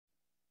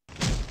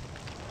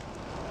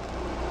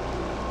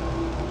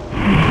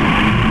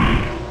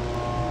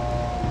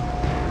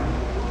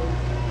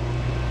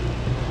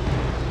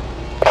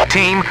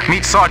Team,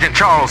 meet Sergeant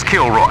Charles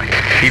Kilroy.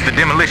 He's the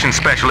demolition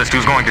specialist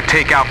who's going to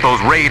take out those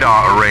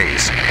radar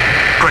arrays.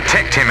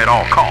 Protect him at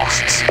all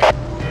costs.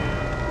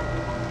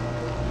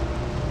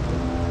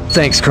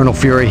 Thanks, Colonel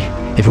Fury.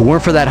 If it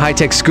weren't for that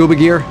high-tech scuba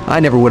gear, I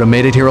never would have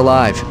made it here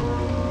alive.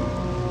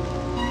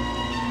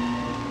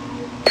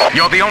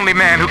 You're the only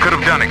man who could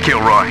have done it,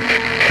 Kilroy.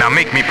 Now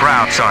make me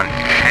proud, son,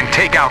 and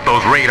take out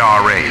those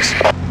radar arrays.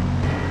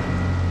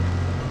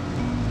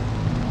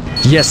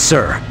 Yes,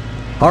 sir.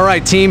 All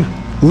right, team.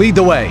 Lead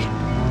the way.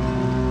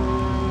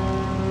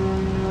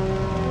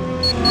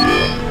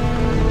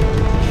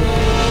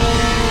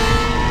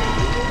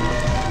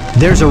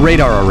 There's a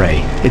radar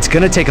array. It's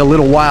gonna take a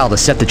little while to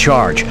set the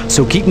charge,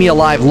 so keep me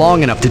alive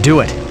long enough to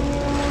do it.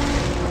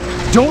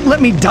 Don't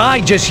let me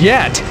die just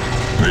yet!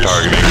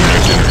 Targeting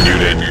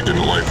mutant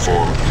life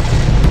form.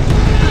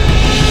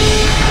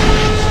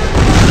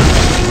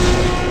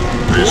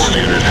 This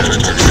unit has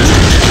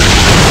toxicity.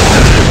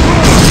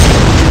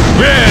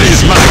 Where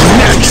is my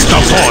next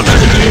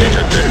opponent?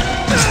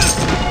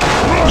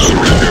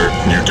 Surrender,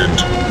 mutant.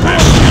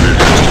 This unit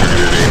has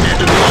targeted a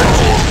mutant life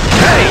form.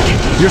 Hey!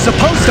 You're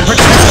supposed to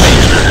protect me!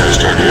 This unit has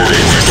targeted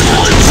a mutant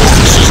life form.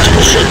 System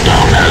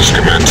shutdown has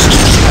commenced.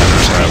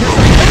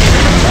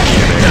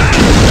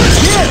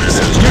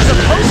 Yes! You're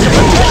supposed to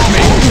protect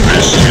me!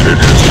 This unit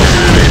has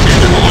targeted a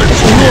mutant life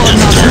form. Mutant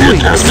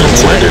target has been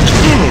sighted.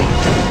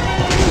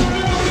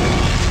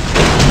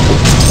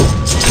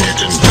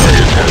 Mutant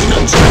target has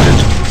been sighted.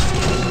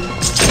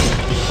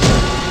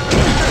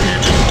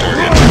 Mutant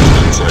target has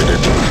been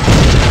sighted.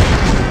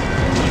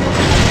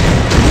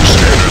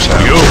 Scanners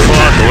have You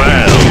fought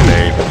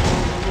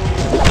well.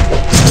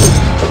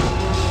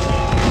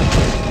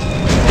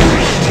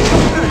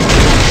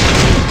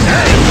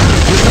 Hey!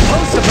 You're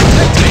supposed to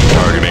protect me!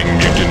 Targeting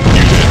mutant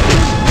unit.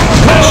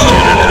 This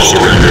unit has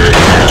surrendered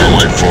mutant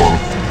life form.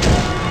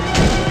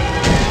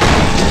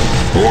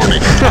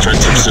 Warning,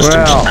 defensive systems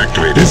Well,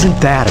 activated.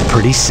 isn't that a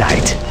pretty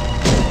sight?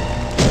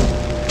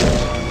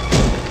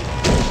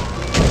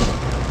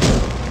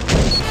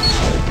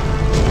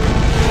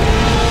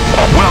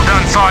 Well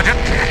done, Sergeant,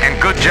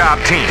 and good job,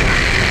 team.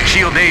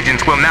 SHIELD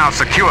agents will now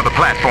secure the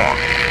platform.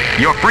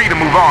 You're free to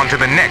move on to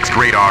the next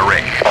radar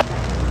array.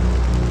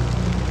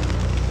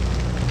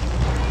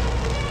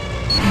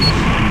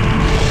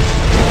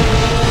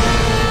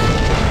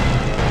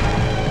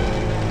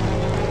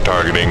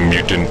 Targeting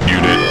mutant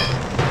unit.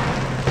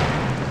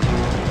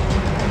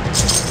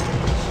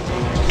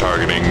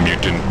 Targeting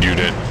mutant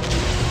unit.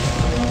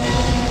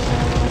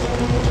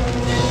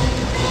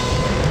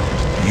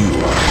 You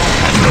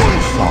are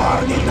not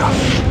far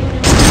enough.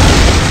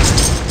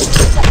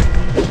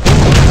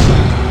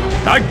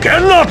 I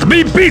cannot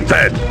be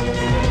beaten!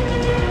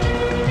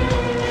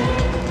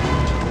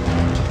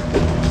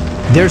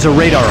 There's a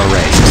radar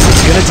array.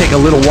 It's gonna take a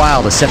little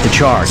while to set the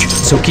charge,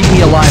 so keep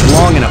me alive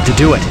long enough to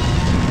do it.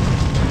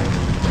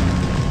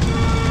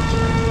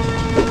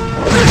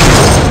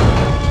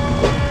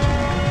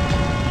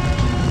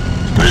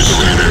 This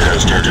unit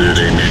has targeted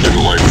a mutant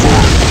life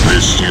form.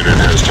 This unit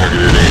has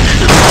targeted a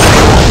mutant life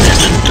form.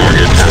 Mutant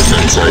target has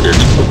been sighted.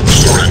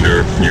 Surrender,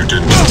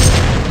 mutant.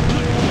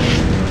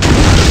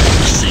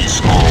 Cease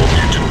all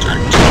mutant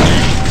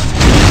activity.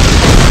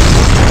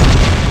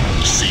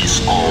 Cease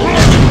all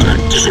mutant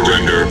activity.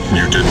 Surrender,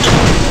 mutant.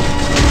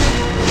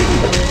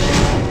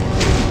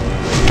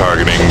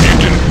 Targeting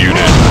mutant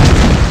unit.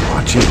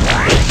 Watch it.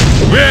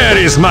 Where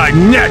is my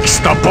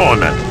next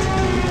opponent?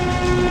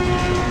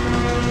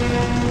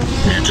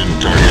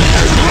 Mutant target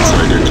has been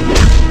sighted.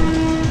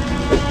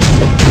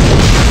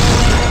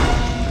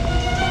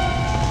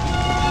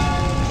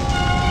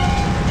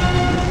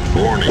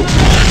 Warning,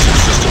 defensive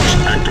systems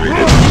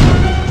activated.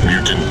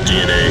 Mutant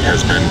DNA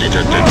has been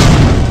detected.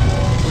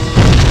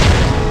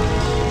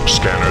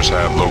 Scanners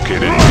have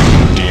located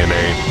mutant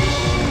DNA.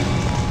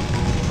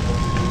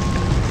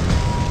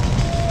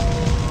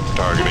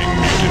 Targeting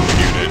mutant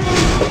unit.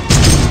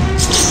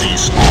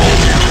 Cease all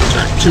mutant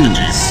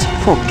activities.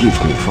 Forgive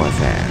me for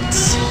that.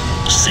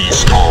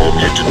 Cease all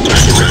mutant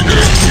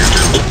surrender,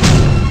 mutant.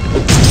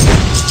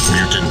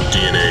 Mutant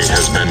DNA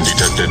has been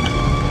detected.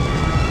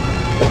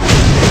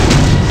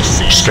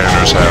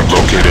 Scanners have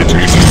located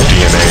mutant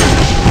DNA.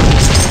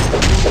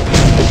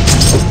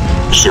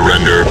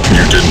 Surrender,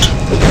 mutant.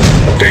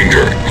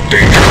 Danger,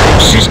 danger,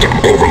 system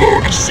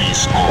overload.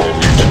 Cease all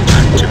mutant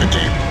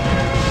activity.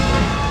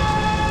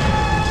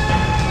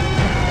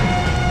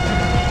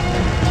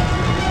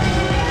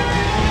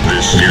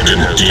 This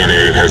mutant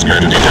DNA has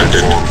been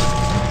detected.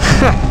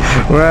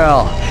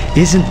 Well,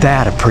 isn't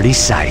that a pretty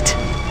sight?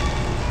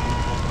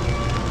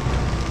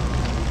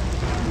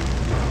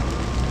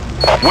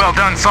 Well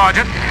done,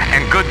 Sergeant,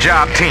 and good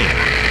job, team.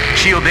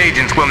 SHIELD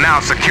agents will now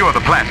secure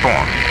the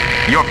platform.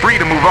 You're free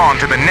to move on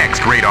to the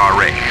next radar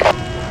array.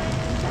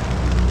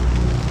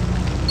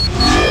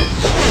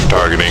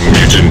 Targeting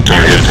mutant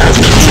target has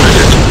been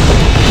sighted.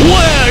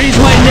 Where is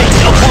my next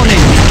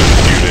opponent?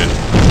 Unit.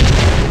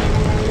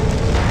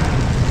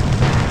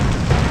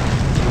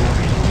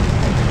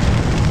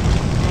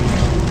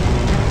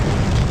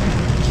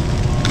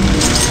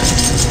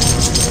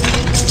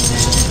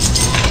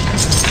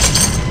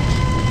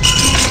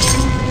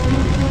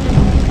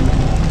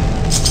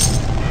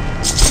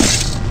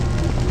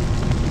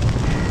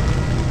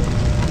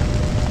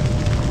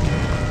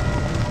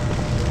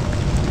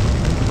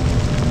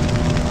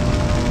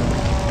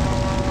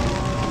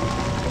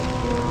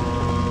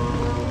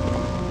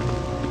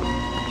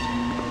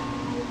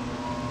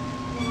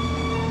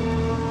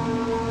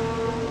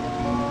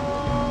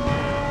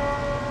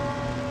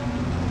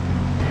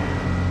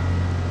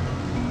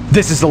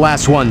 This is the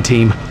last one,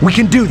 team. We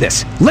can do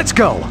this. Let's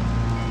go!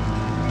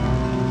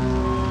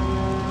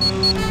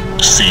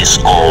 Cease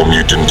all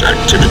mutant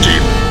activity.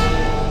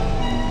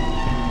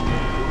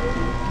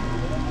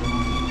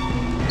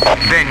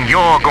 Then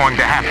you're going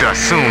to have to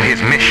assume his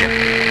mission.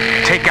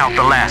 Take out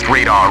the last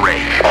radar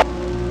array.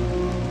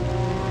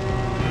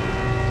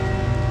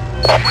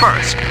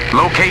 First,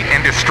 locate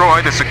and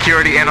destroy the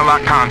security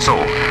interlock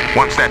console.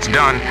 Once that's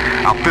done,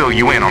 I'll fill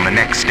you in on the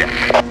next step.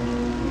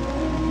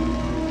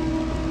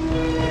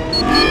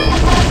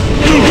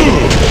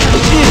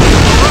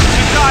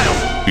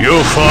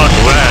 You fought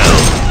well.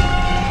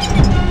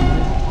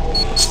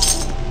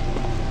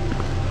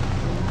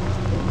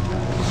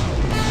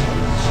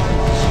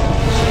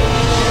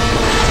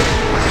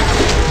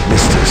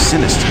 Mr.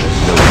 Sinister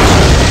knows.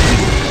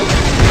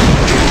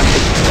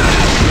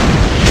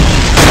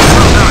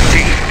 Well done,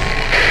 team.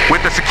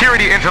 With the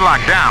security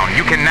interlock down,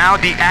 you can now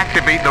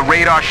deactivate the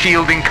radar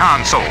shielding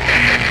console.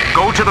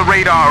 Go to the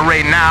radar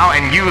array now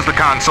and use the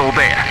console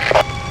there.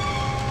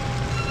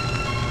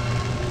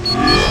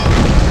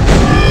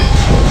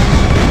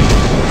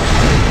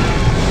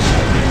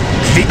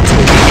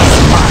 Victory is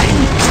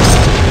mine.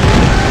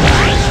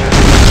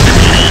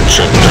 Immediate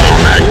shutdown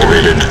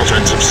activated.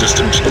 Offensive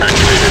systems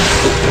activated.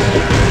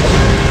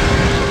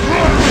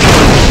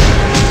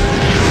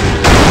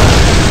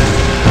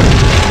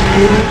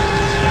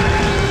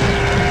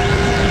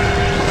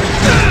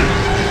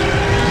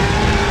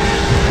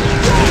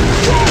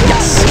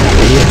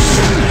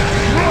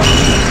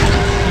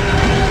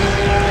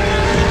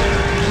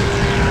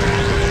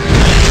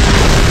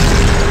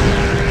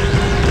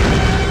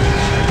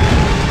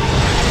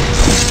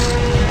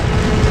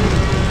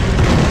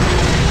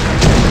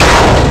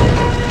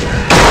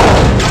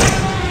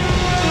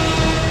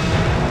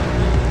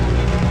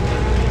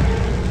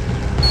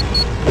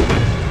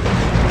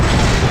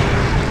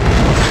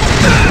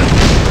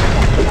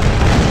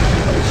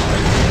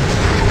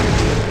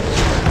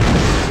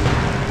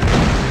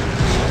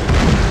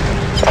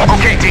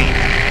 Okay, team.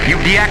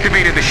 You've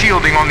deactivated the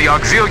shielding on the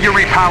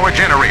auxiliary power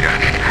generator.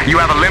 You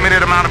have a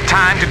limited amount of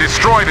time to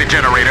destroy the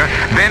generator,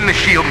 then the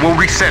shield will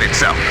reset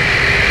itself.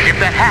 If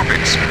that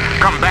happens,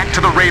 come back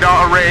to the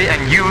radar array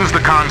and use the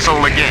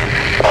console again.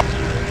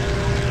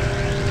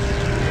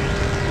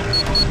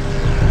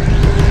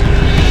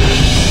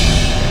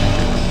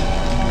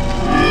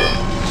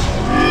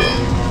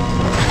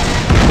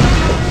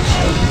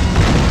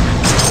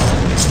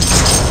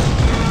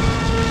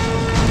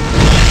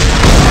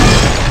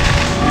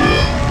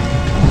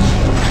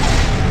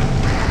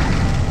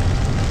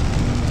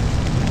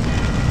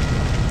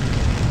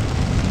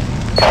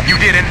 You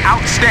did an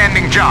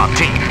outstanding job,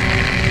 team.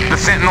 The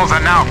Sentinels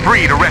are now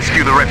free to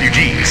rescue the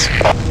refugees.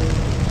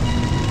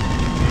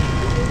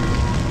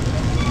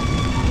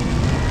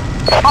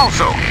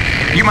 Also,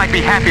 you might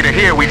be happy to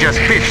hear we just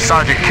fished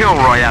Sergeant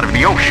Kilroy out of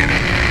the ocean.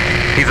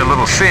 He's a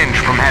little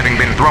singed from having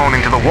been thrown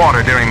into the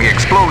water during the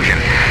explosion,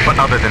 but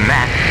other than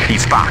that,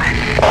 he's fine.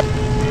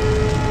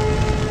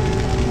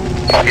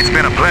 It's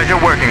been a pleasure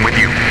working with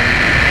you.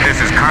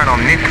 This is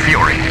Colonel Nick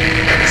Fury,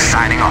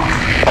 signing off.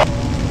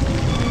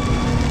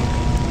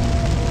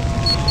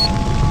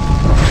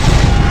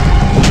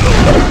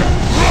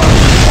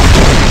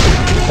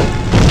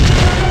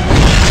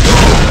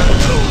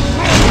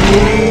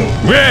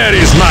 Where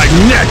is my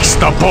next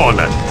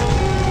opponent?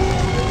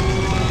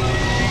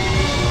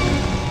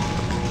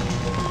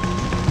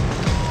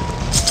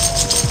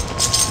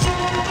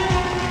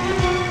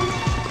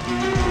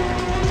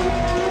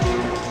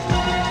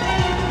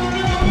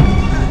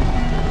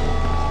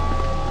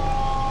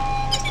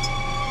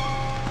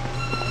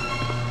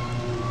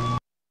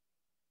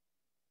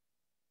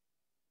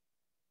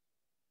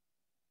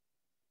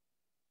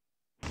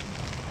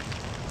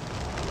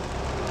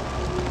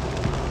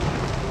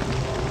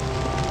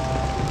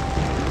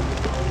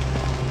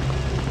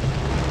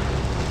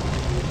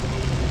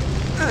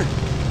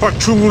 For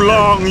too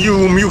long,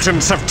 you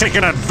mutants have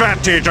taken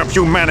advantage of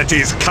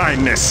humanity's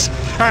kindness.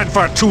 And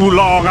for too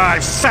long,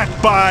 I've sat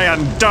by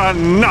and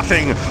done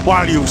nothing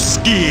while you've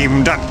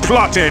schemed and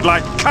plotted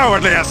like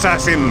cowardly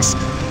assassins.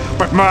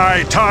 But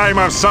my time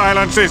of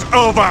silence is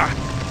over.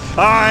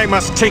 I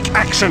must take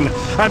action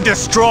and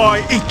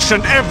destroy each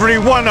and every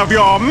one of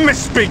your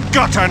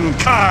misbegotten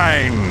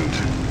kind.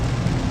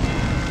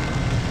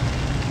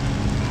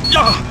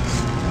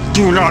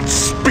 Do not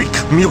speak,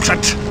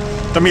 mutant.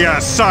 The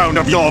mere sound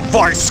of your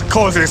voice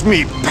causes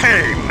me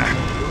pain.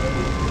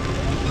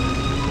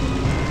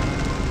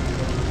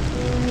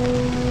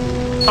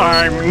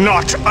 I'm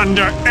not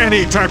under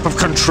any type of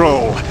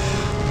control.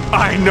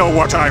 I know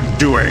what I'm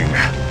doing.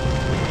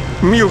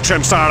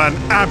 Mutants are an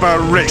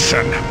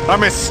aberration, a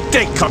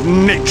mistake of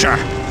nature.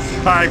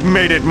 I've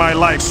made it my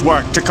life's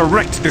work to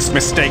correct this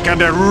mistake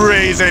and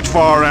erase it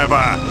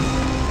forever.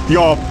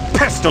 Your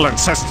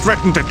pestilence has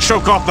threatened to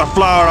choke off the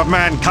flower of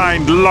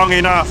mankind long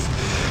enough.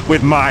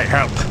 With my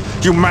help,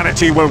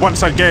 humanity will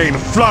once again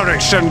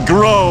flourish and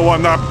grow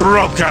on the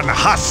broken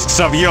husks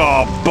of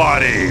your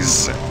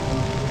bodies.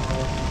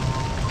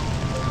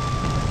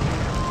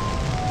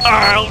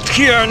 I'll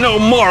hear no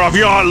more of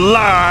your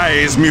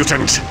lies,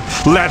 mutant.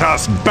 Let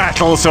us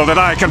battle so that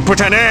I can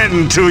put an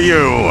end to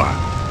you.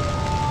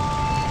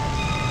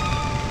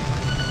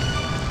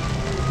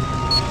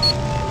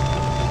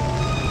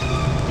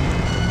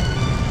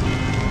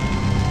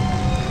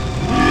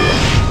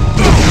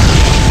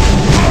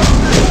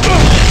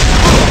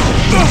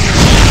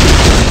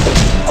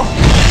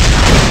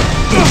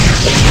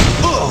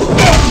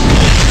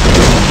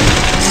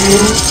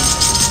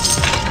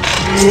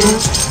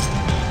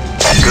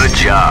 Good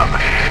job.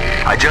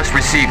 I just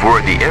received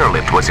word the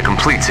airlift was a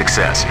complete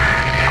success.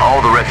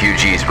 All the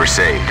refugees were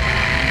saved.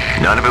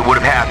 None of it would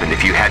have happened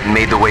if you hadn't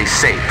made the way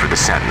safe for the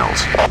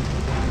Sentinels.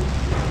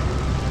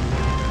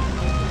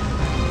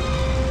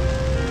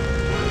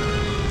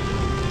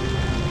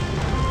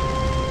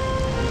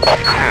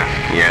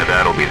 Yeah,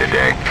 that'll be the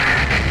day.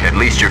 At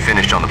least you're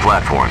finished on the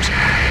platforms.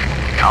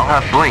 I'll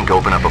have Blink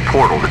open up a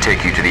portal to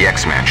take you to the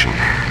X-Mansion.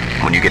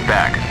 When you get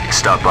back,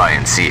 stop by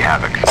and see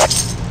Havoc.